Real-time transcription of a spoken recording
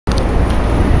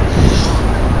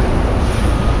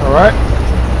All right.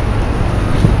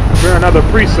 Here's another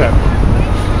precept.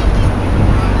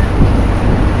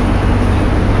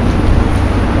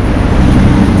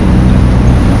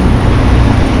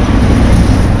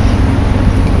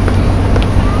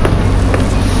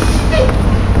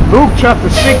 Luke chapter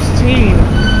 16,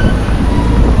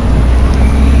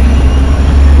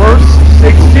 verse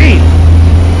 16.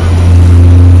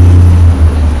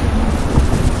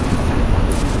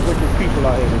 Wicked people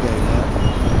out here today, man.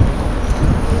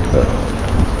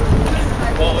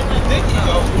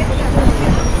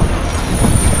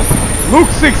 Luke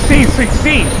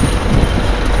 16:16.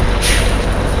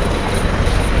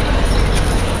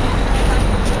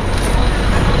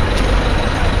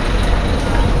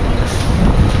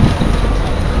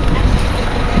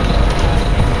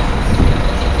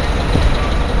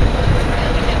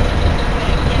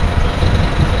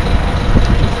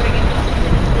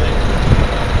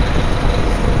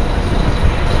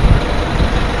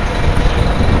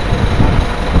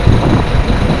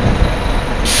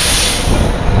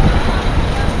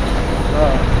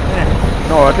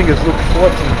 No, I think it's Luke 14.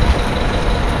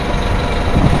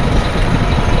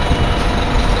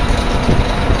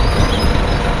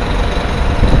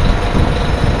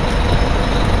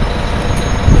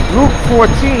 Luke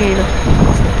 14.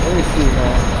 Let me see,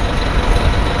 man.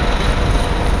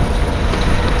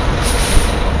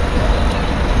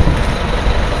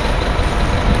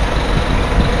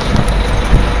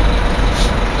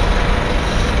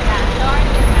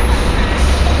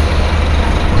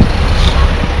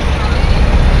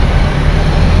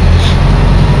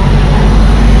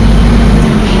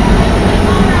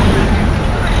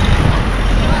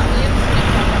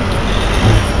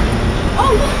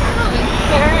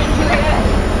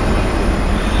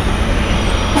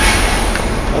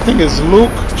 I think it's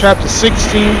Luke chapter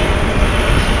 16.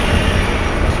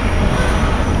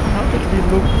 How could it be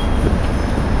Luke?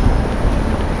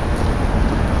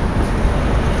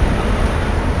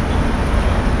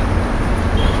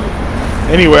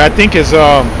 Anyway, I think it's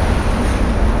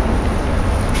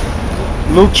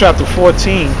Luke chapter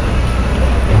 14.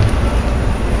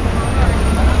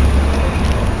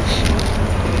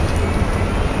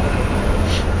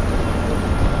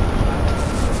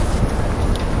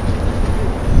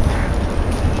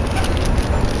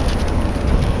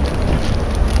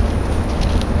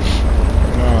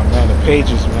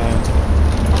 Pages, man.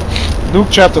 Luke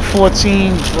chapter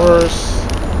 14, verse.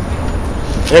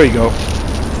 There we go.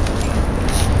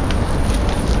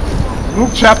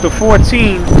 Luke chapter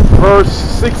 14, verse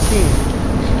 16.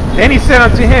 Then he said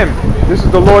unto him, this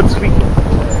is the Lord speaking.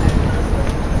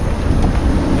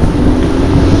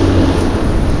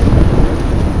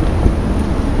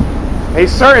 A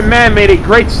certain man made a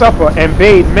great supper and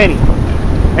bade many.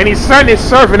 And he sent his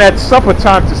servant at supper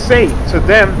time to say to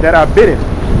them that are bidden,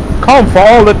 come, for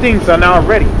all the things are now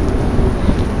ready.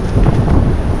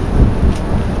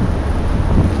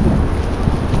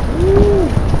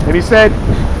 And he said,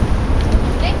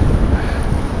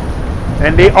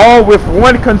 and they all with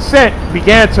one consent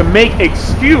began to make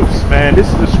excuse. Man, this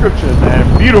is the scripture,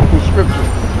 man. Beautiful scripture.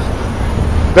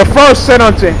 The first said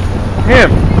unto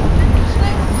him,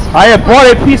 I have bought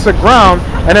a piece of ground,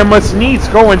 and I must needs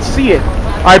go and see it.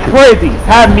 I pray thee,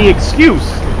 have me excuse.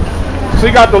 So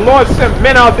you got the Lord sent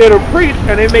men out there to preach,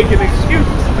 and they making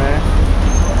excuses, man.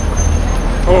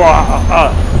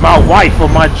 Oh, my wife or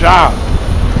my job.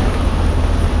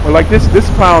 Or like this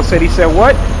clown said, he said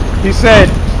what? He said,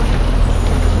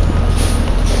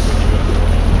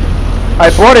 I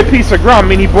bought a piece of ground, I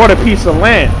mean he bought a piece of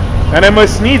land, and I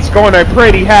must needs go and I pray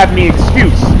thee have me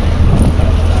excuse.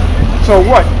 So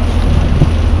what?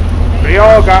 They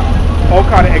all got all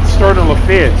kind of external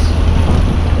affairs,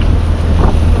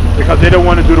 because they don't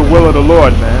want to do the will of the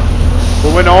Lord, man.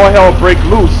 But when all hell break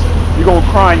loose, you're going to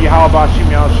cry in Yahawashi.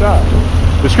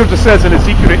 The scripture says in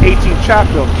Ezekiel the 18th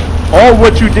chapter, all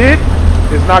what you did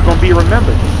is not going to be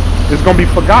remembered. It's going to be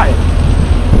forgotten.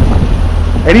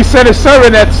 And he said his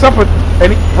servant at supper,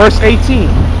 and verse 18,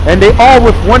 and they all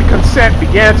with one consent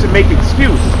began to make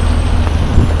excuse.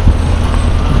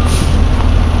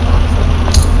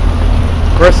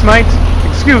 Verse 19,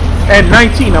 excuse, and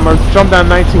 19, I'm going to jump down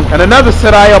 19. And another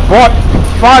said, I have bought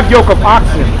 5 yoke of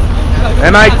oxen,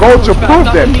 and I go to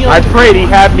prove them. I pray thee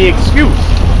have me excuse.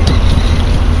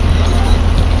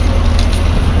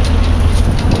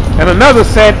 And another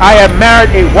said, I have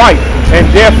married a wife, and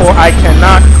therefore I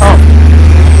cannot come.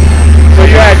 So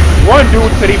you had one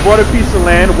dude said he bought a piece of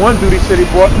land, one dude said he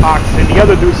bought oxen, the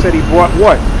other dude said he bought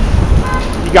what?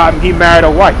 He married a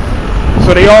wife.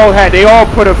 So they all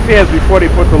put affairs before they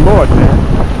put the Lord, man.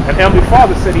 And Heavenly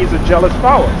Father said he's a jealous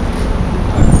power.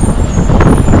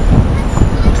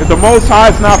 If the Most High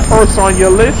is not first on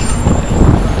your list,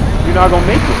 you're not going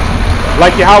to make it.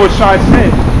 Like Yahawashi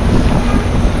said,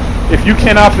 if you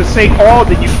cannot forsake all,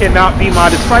 then you cannot be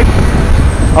my disciple.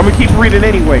 I'm going to keep reading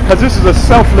anyway, because this is a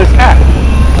selfless act.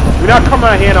 We're not coming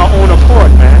out here in our own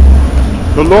accord, man.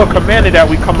 The Lord commanded that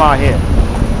we come out here.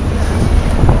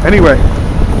 Anyway,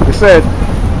 it said,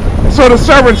 so the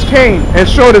servants came and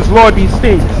showed his Lord these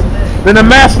things. Then the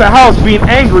master house, being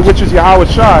angry, which is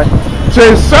Yahawashi, to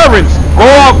his servants, go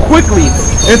out quickly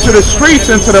into the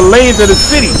streets, into the lanes of the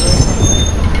city,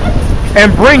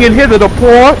 and bring in hither the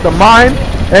poor, the maimed,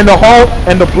 and the halt,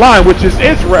 and the blind, which is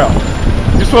Israel.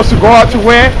 You're supposed to go out to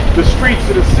where? The streets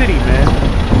of the city, man.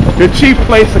 The chief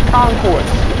place of concourse.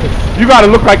 You got to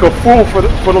look like a fool for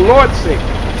the Lord's sake.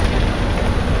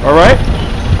 All right?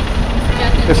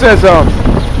 It says,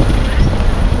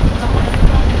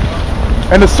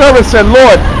 and the servant said,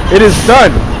 Lord, it is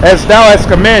done as thou hast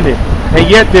commanded, and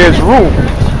yet there is room.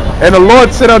 And the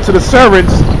Lord said unto the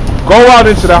servants, go out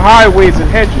into the highways and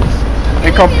hedges,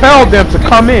 and compel them to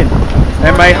come in,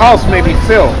 and my house may be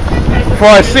filled. For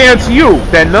I say unto you,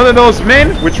 that none of those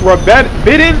men which were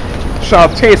bidden shall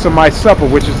taste of my supper,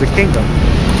 which is the kingdom.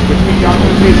 Which means y'all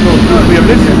gonna taste those nuclear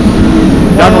missiles.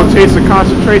 Y'all gonna taste the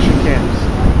concentration camps.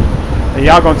 And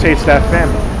y'all gonna taste that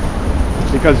famine.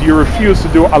 Because you refuse to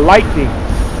do a light thing,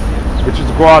 which is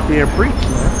to go out there and preach,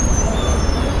 man.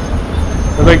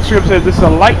 But like Scripture says, this is a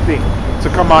light thing to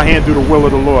come out here and do the will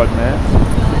of the Lord, man.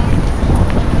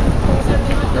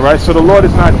 Alright, so the Lord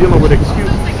is not dealing with excuses.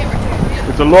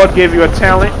 If the Lord gave you a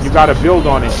talent, you got to build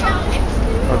on it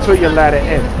until your latter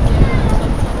end.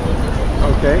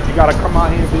 Okay? You got to come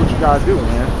out here and do what you got to do,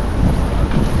 man.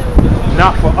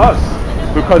 Not for us.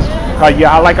 Because,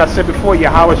 like I said before,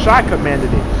 Yahawashi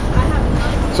commanded it.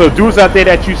 So dudes out there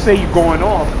that you say you're going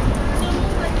off,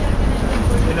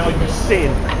 you know, you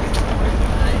sin.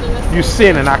 You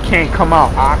sin and I can't come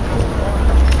out.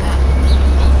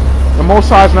 The Most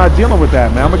High is not dealing with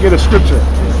that, man. I'm going to get a scripture.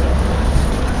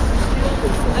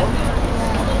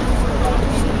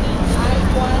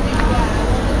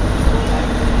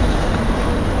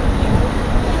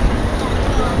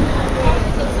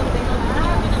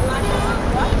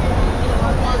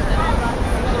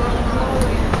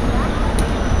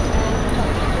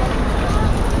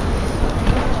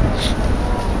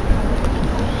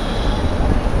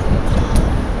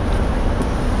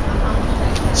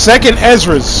 Second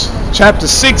Ezra, chapter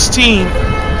 16,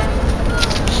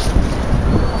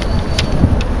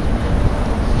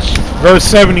 verse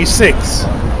 76.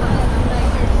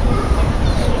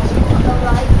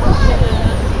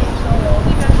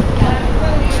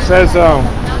 It says,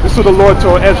 this is what the Lord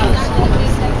told Ezra.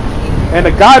 And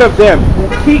the God of them who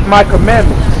keep my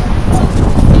commandments.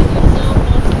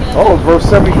 Oh, verse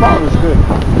 75 is good.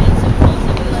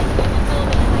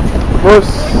 Verse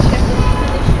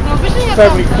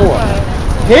 74.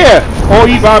 Hear, O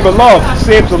ye my beloved,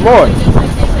 saith the Lord.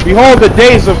 Behold, the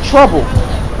days of trouble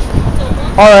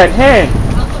are at hand,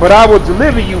 but I will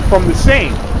deliver you from the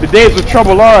same. The days of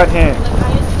trouble are at hand.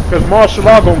 Because martial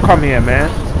law gonna come here, man.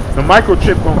 The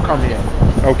microchip gonna come here.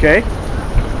 Okay?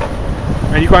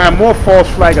 And you're gonna have more false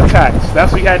flag attacks.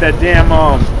 That's what you had that damn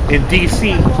in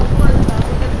DC.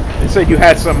 They said you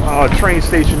had some train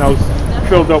station that was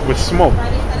filled up with smoke.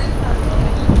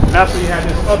 And that's when you had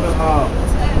this other,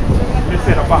 they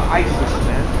said about ISIS,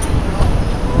 man.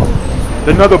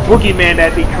 Another boogeyman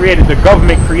that they created, the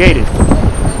government created.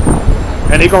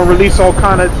 And they're going to release all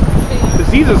kind of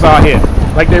diseases out here.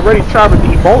 Like they already tried with the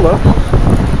Ebola.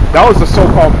 That was a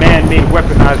so-called man-made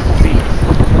weaponized disease.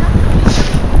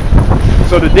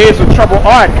 So the days of trouble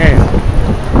are at hand.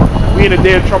 We in a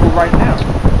day of trouble right now.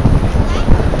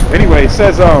 Anyway, it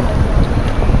says,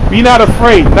 be not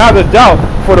afraid, neither doubt,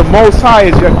 for the Most High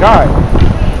is your God.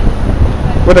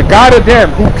 But the God of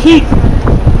them who keep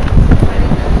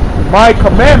my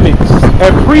commandments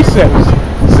and precepts,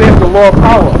 saith the Lord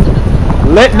power.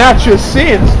 Let not your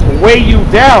sins weigh you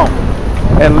down,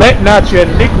 and let not your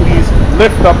iniquities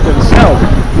lift up themselves.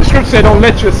 The scripture said, don't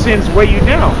let your sins weigh you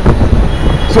down.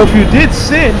 So if you did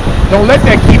sin, don't let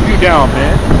that keep you down,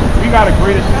 man. We got a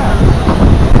greater task.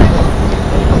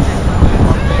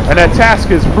 And that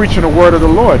task is preaching the word of the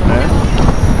Lord, man.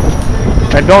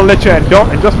 And don't let your,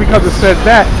 and just because it says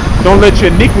that, don't let your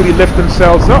iniquity lift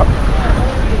themselves up.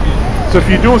 So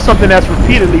if you're doing something that's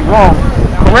repeatedly wrong,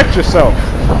 correct yourself.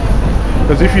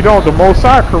 Because if you don't, the Most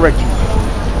High correct you.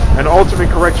 And the ultimate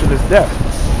correction is death.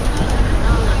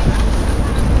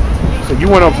 So you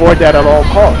want to avoid that at all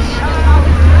costs.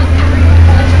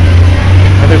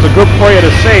 And there's a good prayer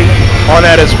to say on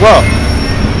that as well.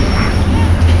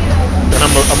 And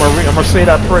I'm gonna say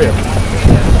that prayer.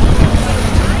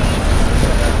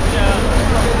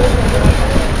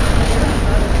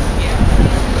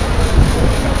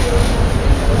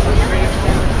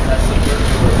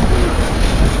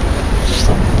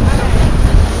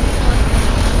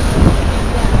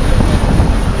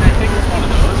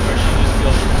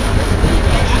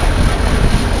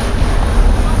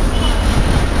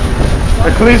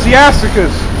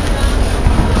 Ecclesiasticus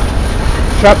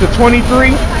chapter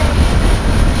 23.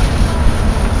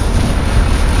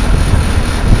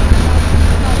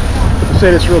 I'll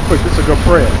say this real quick. This is a good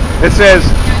prayer. It says,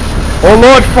 O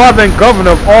Lord, Father and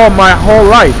Governor of all my whole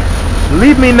life,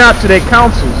 lead me not to their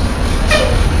counsels.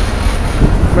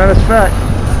 Matter of fact,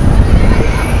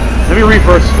 let me read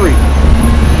verse 3.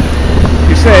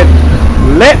 He said,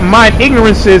 let mine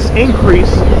ignorances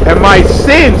increase and my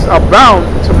sins abound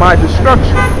to my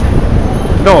destruction.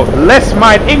 No, lest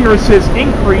mine ignorances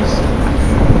increase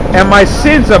and my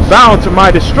sins abound to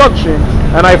my destruction,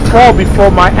 and I fall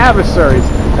before my adversaries,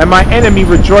 and my enemy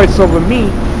rejoice over me,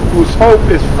 whose hope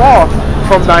is far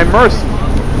from thy mercy.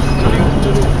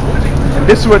 And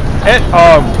this is what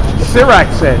Sirach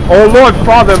said. O Lord,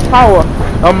 Father and power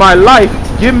of my life,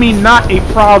 give me not a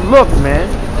proud look, man,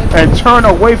 and turn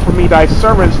away from me thy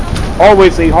servants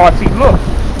always a haughty look.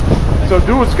 So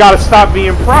dudes got to stop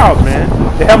being proud, man.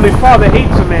 The Heavenly Father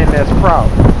hates a man that's proud,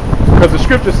 because the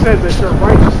scripture says that your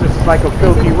righteousness is like a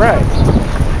filthy rag.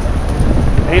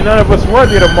 Ain't none of us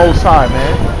worthy of the Most High,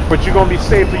 man, but you're going to be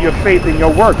saved through your faith in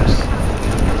your works.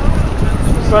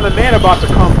 The Son of Man about to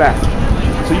come back,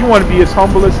 so you want to be as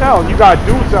humble as hell. You got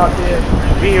dudes out there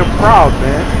being proud,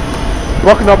 man,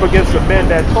 bucking up against the men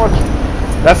that taught you.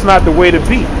 That's not the way to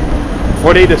be.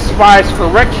 Or they despise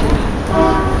correction.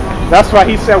 That's why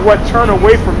he said, what? Turn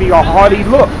away from me a haughty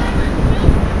look.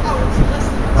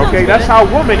 Okay, that's how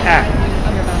women act.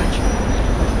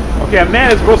 Okay, a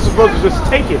man is supposed to just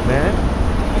take it, man.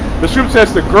 The scripture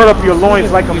says to gird up your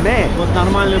loins like a man.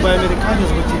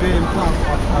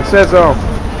 It says,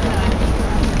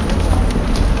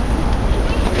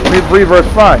 let me read verse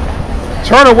 5.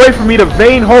 Turn away from me the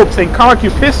vain hopes and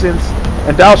concupiscence,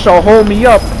 and thou shalt hold me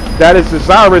up, that is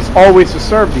desirous always to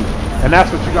serve thee. And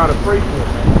that's what you got to pray for.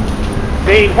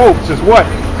 Vain hopes is what?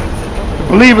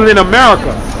 Believing in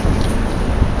America.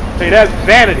 Hey, that's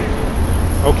vanity.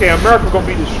 Okay, America going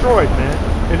to be destroyed, man,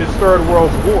 in this third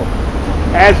world war.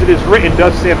 As it is written,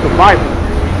 thus saith the Bible,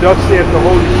 thus saith the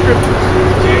Holy Scriptures.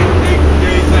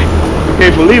 Okay,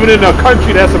 believing in a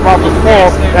country that's about to fall,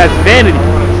 that's vanity.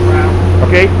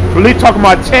 Okay, believe talking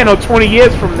about 10 or 20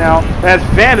 years from now, that's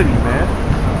vanity, man.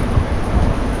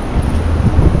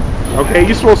 Okay,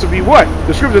 you're supposed to be what?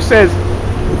 The scripture says,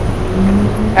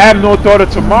 have no thought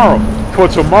of tomorrow, for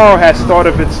tomorrow has thought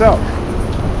of itself.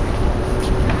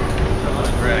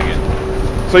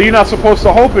 So you're not supposed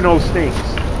to hope in those things.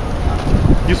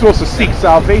 You're supposed to seek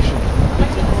salvation.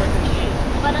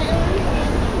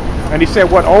 And he said,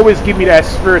 what? Always give me that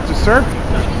spirit to serve you.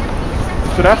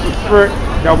 So that's the spirit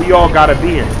that we all got to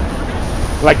be in.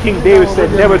 Like King David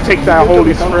said, never take that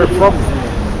Holy Spirit from me,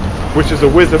 which is the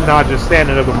wisdom and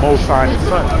understanding of the Most High and His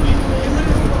Son.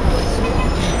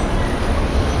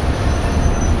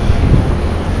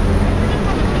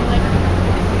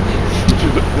 Which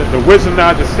is the wisdom and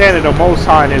understanding of the Most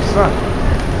High and His Son.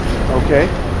 Okay?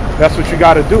 That's what you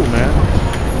got to do, man.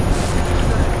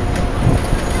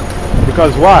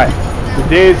 Because why? The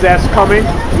days that's coming,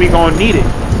 we gonna need it.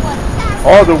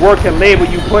 All the work and labor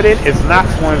you put in is not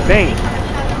for in vain.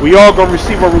 We all gonna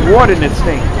receive a reward in this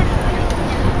thing.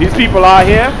 These people out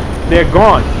here, they're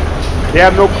gone. They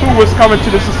have no clue what's coming to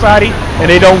the society,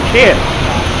 and they don't care.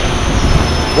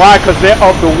 Why? Because they're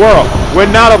of the world.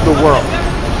 We're not of the world.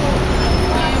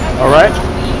 Alright?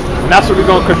 And that's what we're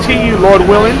gonna continue, Lord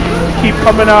willing. Keep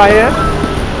coming out here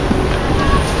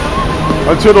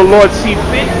until the Lord see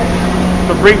fit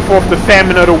to bring forth the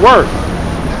famine of the word.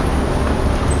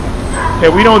 Okay,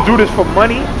 we don't do this for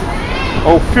money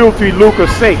or filthy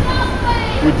lucre's sake.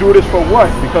 We do this for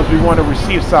what? Because we want to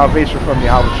receive salvation from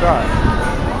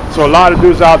Yahawashi. So a lot of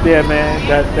dudes out there, man,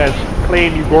 that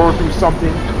claim you're going through something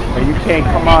and you can't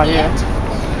come out here.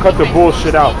 Cut the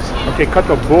bullshit out. Okay, cut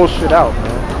the bullshit out,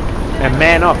 man. And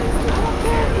man up.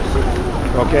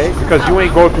 Okay? Because you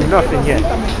ain't going through nothing yet.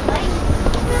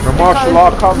 When martial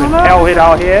law comes and hell hit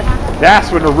out here,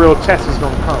 that's when the real test is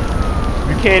going to come.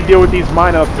 If you can't deal with these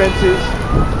minor offenses,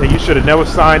 then you should have never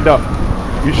signed up.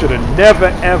 You should have never,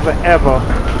 ever, ever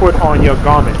put on your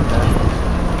garment.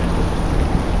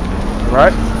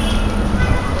 Right?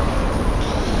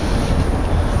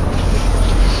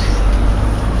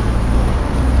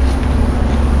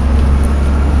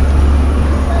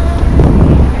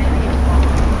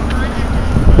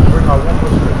 Bring out one more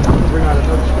scripture. Bring out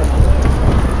another scripture.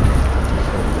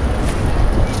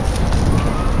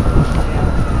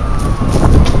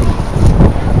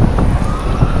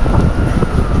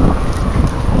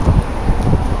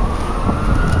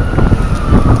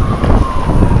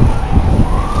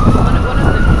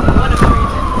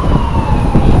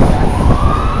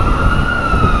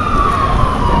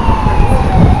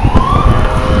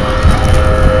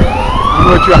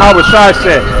 what Yahawashi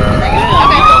said.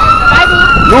 Okay.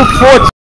 Bible. Luke 14.